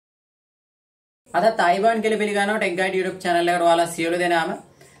අද තයිවාන් කියලා පිළිගන්නවා ටෙක් ගයිඩ් YouTube channel එකට ඔයාලා සියලු දෙනාම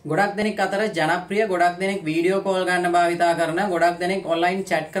ගොඩක් දෙනෙක් අතර ජනප්‍රිය ගොඩක් දෙනෙක් වීඩියෝ කෝල් ගන්න භාවිතා කරන ගොඩක් දෙනෙක් ඔන්ලයින්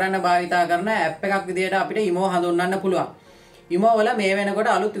chat කරන්න භාවිතා කරන ඇප් එකක් විදිහට අපිට ඉමෝ හඳුන්වන්න පුළුවන්. ඉමෝ වල මේ වෙනකොට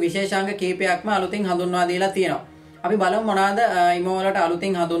අලුත් විශේෂාංග කීපයක්ම අලුතින් හඳුන්වා දීලා තියෙනවා. අපි බලමු මොනවාද ඉමෝ වලට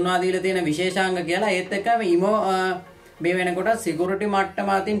අලුතින් හඳුන්වා දීලා තියෙන විශේෂාංග කියලා. ඒත් එක්කම ඉමෝ මේ වෙනකොට සිකියුරිටි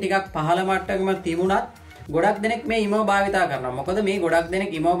මට්ටම අතින් ටිකක් පහළ මට්ටමක තිබුණත් ගොඩක් දෙනෙක් මේ ඉමෝ භාවිතා කරනවා. මොකද මේ ගොඩක්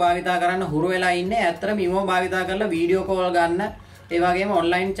දෙනෙක් ඉමෝ භාවිතා කරන්න හුරු වෙලා ඉන්නේ. ඇත්තටම ඉමෝ භාවිතා කරලා වීඩියෝ කෝල් ගන්න, ඒ වගේම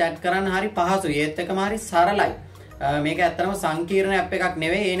ඔන්ලයින් chat කරන්න හරි පහසුයි. ඒත් එක්කම හරි සරලයි. මේක ඇත්තටම සංකීර්ණ ඇප් එකක්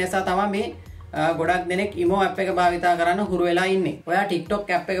නෙවෙයි. ඒ නිසා තමයි මේ ගොඩක් දෙනෙක් ඉමෝ ඇප් එක භාවිතා කරන්න හුරු වෙලා ඉන්නේ. ඔයා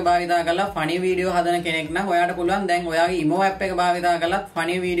TikTok ඇප් එක භාවිතා කරලා ෆනි වීඩියෝ හදන කෙනෙක් නම් ඔයාට පුළුවන් දැන් ඔයාගේ ඉමෝ ඇප් එක භාවිතා කරලා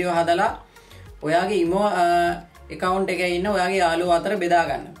ෆනි වීඩියෝ හදලා ඔයාගේ ඉමෝ account එකේ ඉන්න ඔයාගේ යාළුවෝ අතර බෙදා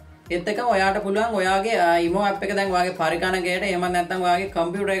ගන්න. ඒත් එක්කම ඔයාට පුළුවන් ඔයාගේ ඉමෝ ඇප් එක දැන් ඔයාගේ පරිකණකයට එහෙම නැත්නම් ඔයාගේ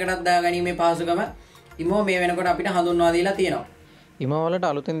කම්පියුටර් එකටත් දාගැනීමේ පහසුකම ඉමෝ මේ වෙනකොට අපිට හඳුන්වා දීලා තියෙනවා. ඉමෝ වලට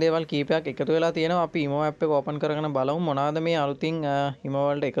අලුතින් දේවල් කීපයක් එකතු වෙලා තියෙනවා. අපි ඉමෝ ඇප් එක ඕපන් කරගෙන බලමු මොනවාද මේ අලුතින් ඉමෝ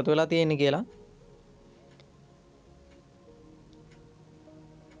වලට එකතු වෙලා තියෙන්නේ කියලා.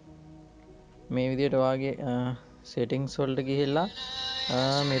 මේ විදිහට ඔයාගේ settings වලට ගිහිල්ලා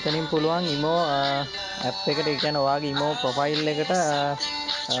මෙතනින් පුළුවන් ඉමෝ ඇප් එකට, ඒ කියන්නේ ඔයාගේ ඉමෝ ප්‍රොෆයිල් එකට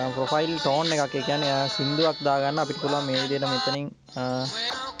ප්‍රොෆයිල් ටෝන් එකක්, ඒ කියන්නේ සින්දුවක් දාගන්න අපිට පුළුවන් මේ විදිහට මෙතනින්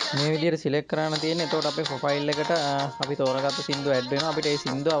මේ විදිහට සිලෙක්ට් කරන්න තියෙන්නේ. එතකොට අපේ ප්‍රොෆයිල් එකට අපි තෝරාගත්ත සින්දුව ඇඩ් වෙනවා. අපිට ඒ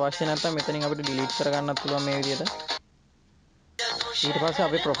සින්දුව අවශ්‍ය නැත්නම් මෙතනින් අපිට ඩිලීට් කරගන්නත් පුළුවන් මේ විදිහට. ඊට පස්සේ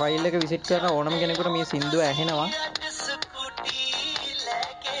අපේ ප්‍රොෆයිල් එක විසිට් කරන ඕනම කෙනෙකුට මේ සින්දුව ඇහෙනවා.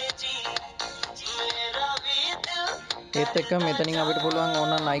 ඒත් එක්ක මෙතනින් අපිට පුළුවන්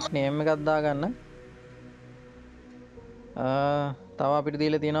ඕන නයික් නේම් එකක් දාගන්න. තව අපිට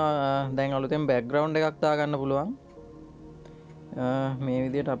දීලා තියෙනවා දැන් අලුතෙන් බෑග්ග්‍රවුන්ඩ් එකක් දාගන්න පුළුවන්. මේ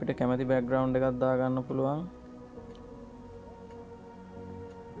විදිහට අපිට කැමති බෑග්ග්‍රවුන්ඩ් එකක් දාගන්න පුළුවන්.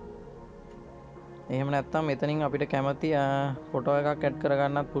 එහෙම නැත්නම් මෙතනින් අපිට කැමති ෆොටෝ එකක් ඇඩ්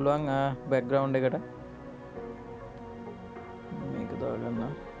කරගන්නත් පුළුවන් බෑග්ග්‍රවුන්ඩ් එකට. මේක දාගන්න.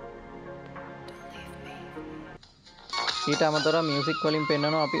 ඊට අමතරව මියුසික් වලින්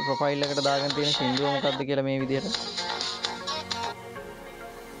පෙන්වනවා අපි ප්‍රොෆයිල් එකට දාගෙන තියෙන සින්දුව මොකක්ද කියලා මේ විදිහට.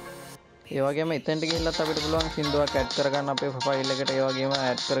 ඒ වගේම එතෙන්ට ගිහිල්ලත් අපිට පුළුවන් සින්දුවක් ඇඩ් කරගන්න අපේ ප්‍රොෆයිල් එකට. ඒ වගේම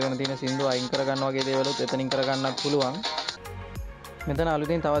ඇඩ් කරගෙන තියෙන සින්දුව අයින් කරගන්න වගේ දේවලුත් එතනින් කරගන්නත් පුළුවන්. මෙතන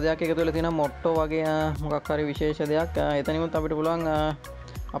අලුතින් තව දෙයක් එකතු වෙලා තියෙනවා, මොට්ටෝ වගේ මොකක් හරි විශේෂ දෙයක්. එතනිමුත් අපිට පුළුවන්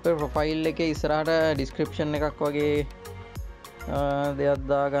අපේ ප්‍රොෆයිල් එකේ ඉස්සරහට ඩිස්ක්‍රිප්ෂන් එකක් වගේ දෙයක්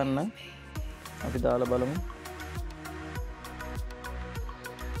දාගන්න. අපි දාලා බලමු.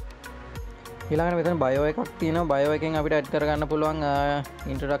 ඊළඟට මෙතන බයෝ එකක් තියෙනවා. බයෝ එකෙන් අපිට ඇඩ් කරගන්න පුළුවන්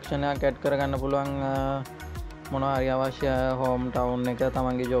ඉන්ට්‍රොඩක්ෂන් එකක් ඇඩ් කරගන්න පුළුවන්. මොනවා හරි අවශ්‍ය හෝම් ටවුන් එක,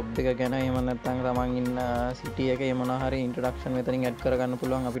 තමන්ගේ ජොබ් එක ගැන, එහෙම නැත්නම් තමන් ඉන්න සිටි එක, එහෙම මොනවා හරි ඉන්ට්‍රොඩක්ෂන් මෙතනින් ඇඩ් කරගන්න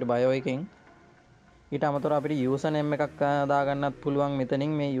පුළුවන් අපිට බයෝ එකෙන්. ඊට අමතරව අපිට යූසර් නේම් එකක් දාගන්නත් පුළුවන්.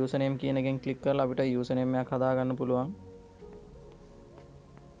 මෙතනින් මේ යූසර් නේම් කියන එකෙන් ක්ලික් කරලා අපිට යූසර් නේම් එකක් හදාගන්න පුළුවන්.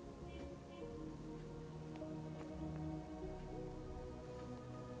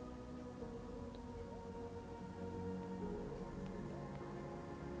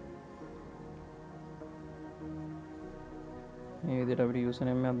 මේ විදිහට අපිට යූසර්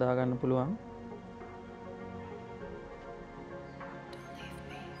නේම් එකක් දාගන්න පුළුවන්.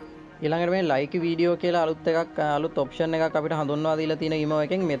 ඊළඟට මේ ලයික් වීඩියෝ කියලා අලුත් ඔප්ෂන් එකක් අපිට හඳුන්වා දීලා තියෙන ඉමෝ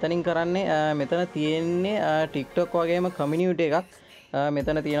එකෙන්. මෙතනින් කරන්නේ මෙතන තියෙන්නේ TikTok වගේම කමියුනිටි එකක්.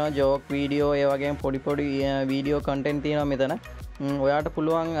 මෙතන තියෙනවා ජෝක් වීඩියෝ, ඒ වගේම පොඩි වීඩියෝ කන්ටෙන්ට් තියෙනවා මෙතන. ඔයාට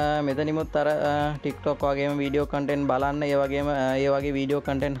පුළුවන් මෙතනිමුත් අර TikTok වගේම වීඩියෝ කන්ටෙන්ට් බලන්න, ඒ වගේම ඒ වගේ වීඩියෝ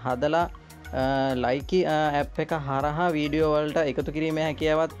කන්ටෙන්ට් හදලා ලයිකි ඇප් එක හරහා වීඩියෝ වලට එකතු කිරීමේ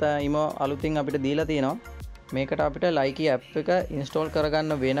හැකියාවත් ඉමෝ අලුතින් අපිට දීලා තියෙනවා. මේකට අපිට ලයිකි ඇප් එක ඉන්ස්ටෝල්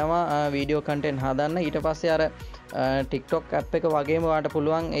කරගන්න වෙනවා වීඩියෝ කන්ටෙන්ට් හදන්න. ඊට පස්සේ අර TikTok ඇප් එක වගේම ඔයාට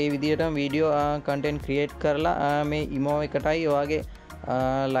පුළුවන් ඒ විදිහටම වීඩියෝ කන්ටෙන්ට් ක්‍රියේට් කරලා මේ ඉමෝ එකටයි ඔයාගේ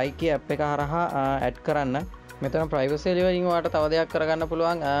ලයිකි ඇප් එක හරහා ඇඩ් කරන්න. මෙතන ප්‍රයිවසි ලෙවලින් ඔයාට තව දෙයක් කරගන්න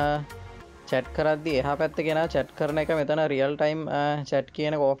පුළුවන්. චැට් කරද්දී එහා පැත්තේ ගෙනා චැට් කරන එක මෙතන රියල් ටයිම් චැට්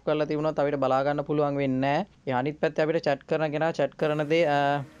කියන එක ඕෆ් කරලා තිබුණොත් අපිට බලා ගන්න පුළුවන් වෙන්නේ නැහැ. ඒ අනිත් පැත්තේ අපිට චැට් කරන කෙනා චැට් කරන දේ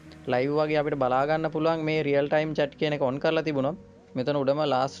ලයිව් වගේ අපිට බලා ගන්න පුළුවන් මේ රියල් ටයිම් චැට් කියන එක ඔන් කරලා තිබුණොත්. මෙතන උඩම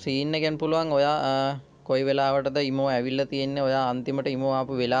ලාස්ට් සීන් එකෙන් පුළුවන් ඔයා කොයි වෙලාවටද ඉමෝ ඇවිල්ලා තියෙන්නේ, ඔයා අන්තිමට ඉමෝ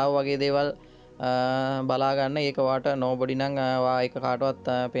ආපු වෙලාව වගේ දේවල් බලා ගන්න. ඒක වාට නෝබොඩි නම් වා ඒක කාටවත්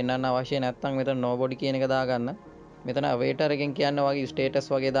පෙන්වන්න අවශ්‍ය නැත්නම් මෙතන නෝබොඩි කියන එක දාගන්න. මෙතන අවේටර් එකෙන් කියන්නේ වගේ ස්ටේටස්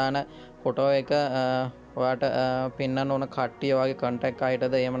වගේ දාන ෆොටෝ එක ඔයාට පෙන්වන්න ඕන කට්ටිය වගේ කන්ටැක්ට්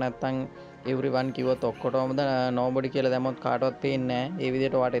අයටද, එහෙම නැත්නම් everyone කිව්වොත් ඔක්කොටමද nobody කියලා දැම්මොත් කාටවත් පේන්නේ නැහැ. ඒ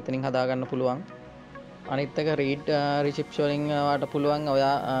විදිහට ඔයාට එතනින් හදා ගන්න පුළුවන්. අනිත් එක රීඩ් රිසිප්ට්ස් වලින් වාට පුළුවන්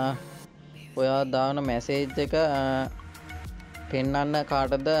ඔයා දාන මැසේජ් එක පෙන්වන්න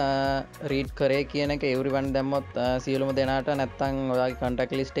කාටද රීඩ් කරේ කියන එක එවරිවන් දැම්මොත් සියලුම දෙනාට නැත්නම් ඔයාගේ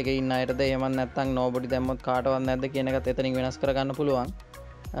contact list එකේ ඉන්න අයටද එහෙම නැත්නම් nobody දැම්මොත් කාටවත් නැද්ද කියන එකත් එතනින් වෙනස් කරගන්න පුළුවන්.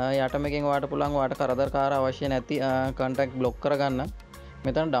 යට මේකෙන් ඔයාට පුළුවන් ඔයාට කරදරකාර අවශ්‍ය නැති contact block කරගන්න.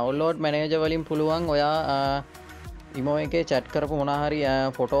 මෙතන download manager වලින් පුළුවන් ඔයා ඉමෝ එකේ chat කරපු මොනවා හරි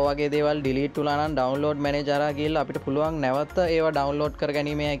ෆොටෝ වගේ දේවල් delete වුණා නම් download manager හරහා ගිහලා අපිට පුළුවන් නැවත ඒවා download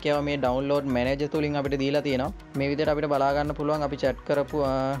කරගැනීමේ හැකියාව මේ download manager තුලින් අපිට දීලා තියෙනවා. මේ විදිහට අපිට බලා ගන්න පුළුවන් අපි chat කරපු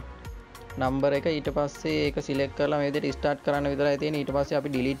number එක ඊට පස්සේ ඒක select කරලා මේ විදිහට start කරන්න විතරයි තියෙන්නේ. ඊට පස්සේ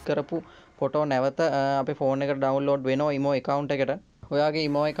අපි delete කරපු ෆොටෝ නැවත අපේ phone එකට download වෙනවා ඉමෝ account එකට. ඔයාගේ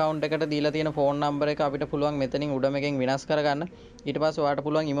ඉමෝ account එකට දීලා තියෙන phone number එක අපිට පුළුවන් මෙතනින් උඩ මේකෙන් වෙනස් කරගන්න. ඊට පස්සේ ඔයාට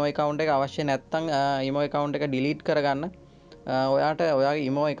පුළුවන් ඉමෝ account එක අවශ්‍ය නැත්නම් ඉමෝ account එක delete කරගන්න. ඔයාට ඔයාගේ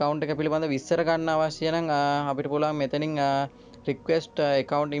ඉමෝ account එක පිළිබඳ විස්තර ගන්න අවශ්‍ය නම් අපිට පුළුවන් මෙතනින් request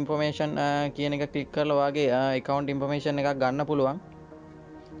account information කියන එක ක්ලික් කරලා ඔයාගේ account information එකක් ගන්න පුළුවන්.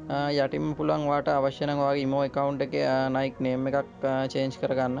 යටින්ම පුළුවන් ඔයාට අවශ්‍ය නම් ඔයාගේ ඉමෝ account එකේ nick name එකක් change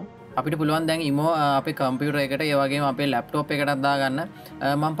කරගන්න. අපිට පුළුවන් දැන් ඉමෝ අපේ කම්පියුටර් එකට ඒ වගේම අපේ ලැප්ටොප් එකටත් දාගන්න.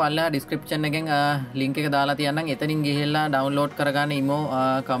 මම පල්ලෙහා ඩිස්ක්‍රිප්ෂන් එකෙන් ලින්ක් එක දාලා තියන්නම්. එතනින් ගිහිල්ලා ඩවුන්ලෝඩ් කරගන්න ඉමෝ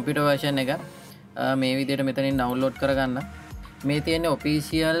කම්පියුටර් version එක. මේ විදිහට මෙතනින් ඩවුන්ලෝඩ් කරගන්න. මේ තියෙන්නේ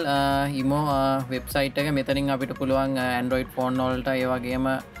ඔෆිෂියල් ඉමෝ වෙබ්සයිට් එක. මෙතනින් අපිට පුළුවන් Android phone වලට ඒ වගේම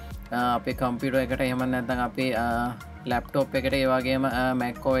අපේ කම්පියුටර් එකට එහෙම නැත්නම් අපේ ලැප්ටොප් එකට ඒ වගේම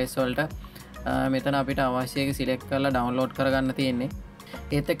Mac OS වලට මෙතන අපිට අවශ්‍ය එක සිලෙක්ට් කරලා ඩවුන්ලෝඩ් කරගන්න තියෙන්නේ.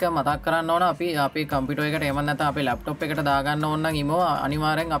 ඒත් එක මතක් කරන්න ඕන අපි අපේ කම්පියුටර් එකට එහෙම නැත්නම් අපේ ලැප්ටොප් එකට දාගන්න ඕන නම් ඉමෝ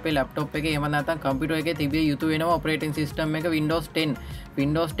අනිවාර්යෙන් අපේ ලැප්ටොප් එකේ එහෙම නැත්නම් කම්පියුටර් එකේ තිබිය යුතු වෙනවා ඔපරේටින් සිස්ටම් එක Windows 10.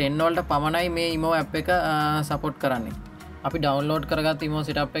 Windows 10 වලට පමණයි මේ ඉමෝ ඇප් එක සපෝට් කරන්නේ. අපි ඩවුන්ලෝඩ් කරගත්ත ඉමෝ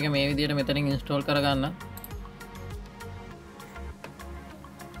setup එක මේ විදිහට මෙතනින් ඉන්ස්ටෝල් කරගන්න.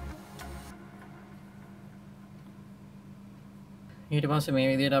 ඊට පස්සේ මේ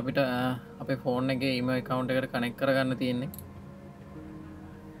විදිහට අපිට අපේ ෆෝන් එකේ ඉමෝ account එකට කනෙක්ට් කරගන්න තියෙන්නේ.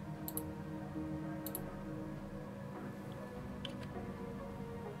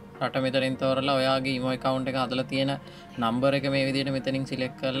 රට මෙතනින් තෝරලා ඔයාගේ ඉමෝ account එක හදලා තියෙන number එක මේ විදිහට මෙතනින්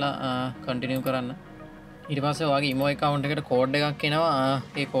select කරලා continue කරන්න. ඊට පස්සේ ඔයාගේ ඉමෝ account එකට code එකක් එනවා.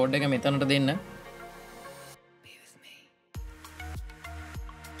 ඒ code එක මෙතනට දෙන්න.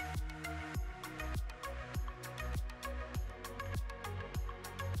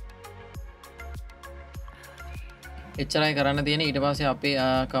 එච්චරයි කරන්න තියෙන්නේ. ඊට පස්සේ අපේ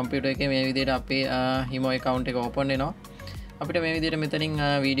කම්පියුටර් එකේ මේ විදිහට අපේ ඉමෝ account එක open වෙනවා. අපිට මේ විදිහට මෙතනින්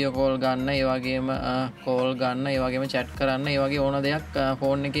වීඩියෝ කෝල් ගන්න, ඒ වගේම කෝල් ගන්න, ඒ වගේම chat කරන්න, ඒ වගේ ඕන දෙයක්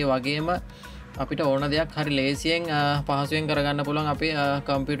ෆෝන් එකේ වගේම අපිට ඕන දෙයක් හරි ලේසියෙන් පහසුවෙන් කරගන්න පුළුවන් අපේ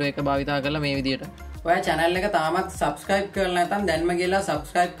කම්පියුටර් එක භාවිතා කරලා මේ විදිහට. ඔයා channel එක තාමත් subscribe කරලා නැත්නම් දැන්ම ගිහලා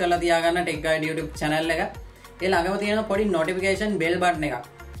subscribe කරලා තියාගන්න Tech Guide YouTube channel එක. ඒ ළඟම තියෙන පොඩි notification bell button එකක්.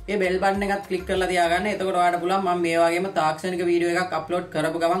 ඒ bell button එකත් click කරලා තියාගන්න. එතකොට ඔයාලට පුළුවන් මම මේ වගේම තාක්ෂණික වීඩියෝ එකක් upload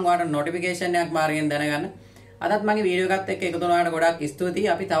කරපු ගමන් ඔයාලට notification එකක් මාර්ගෙන් දැනගන්න. අදත් මගේ වීඩියෝ එකත් එක්ක එකතු වුණාට ගොඩාක් ස්තුතියි.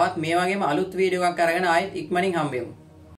 අපි තවත් මේ වගේම අලුත් වීඩියෝ එකක් අරගෙන ආයෙත් ඉක්මනින් හම්බෙමු.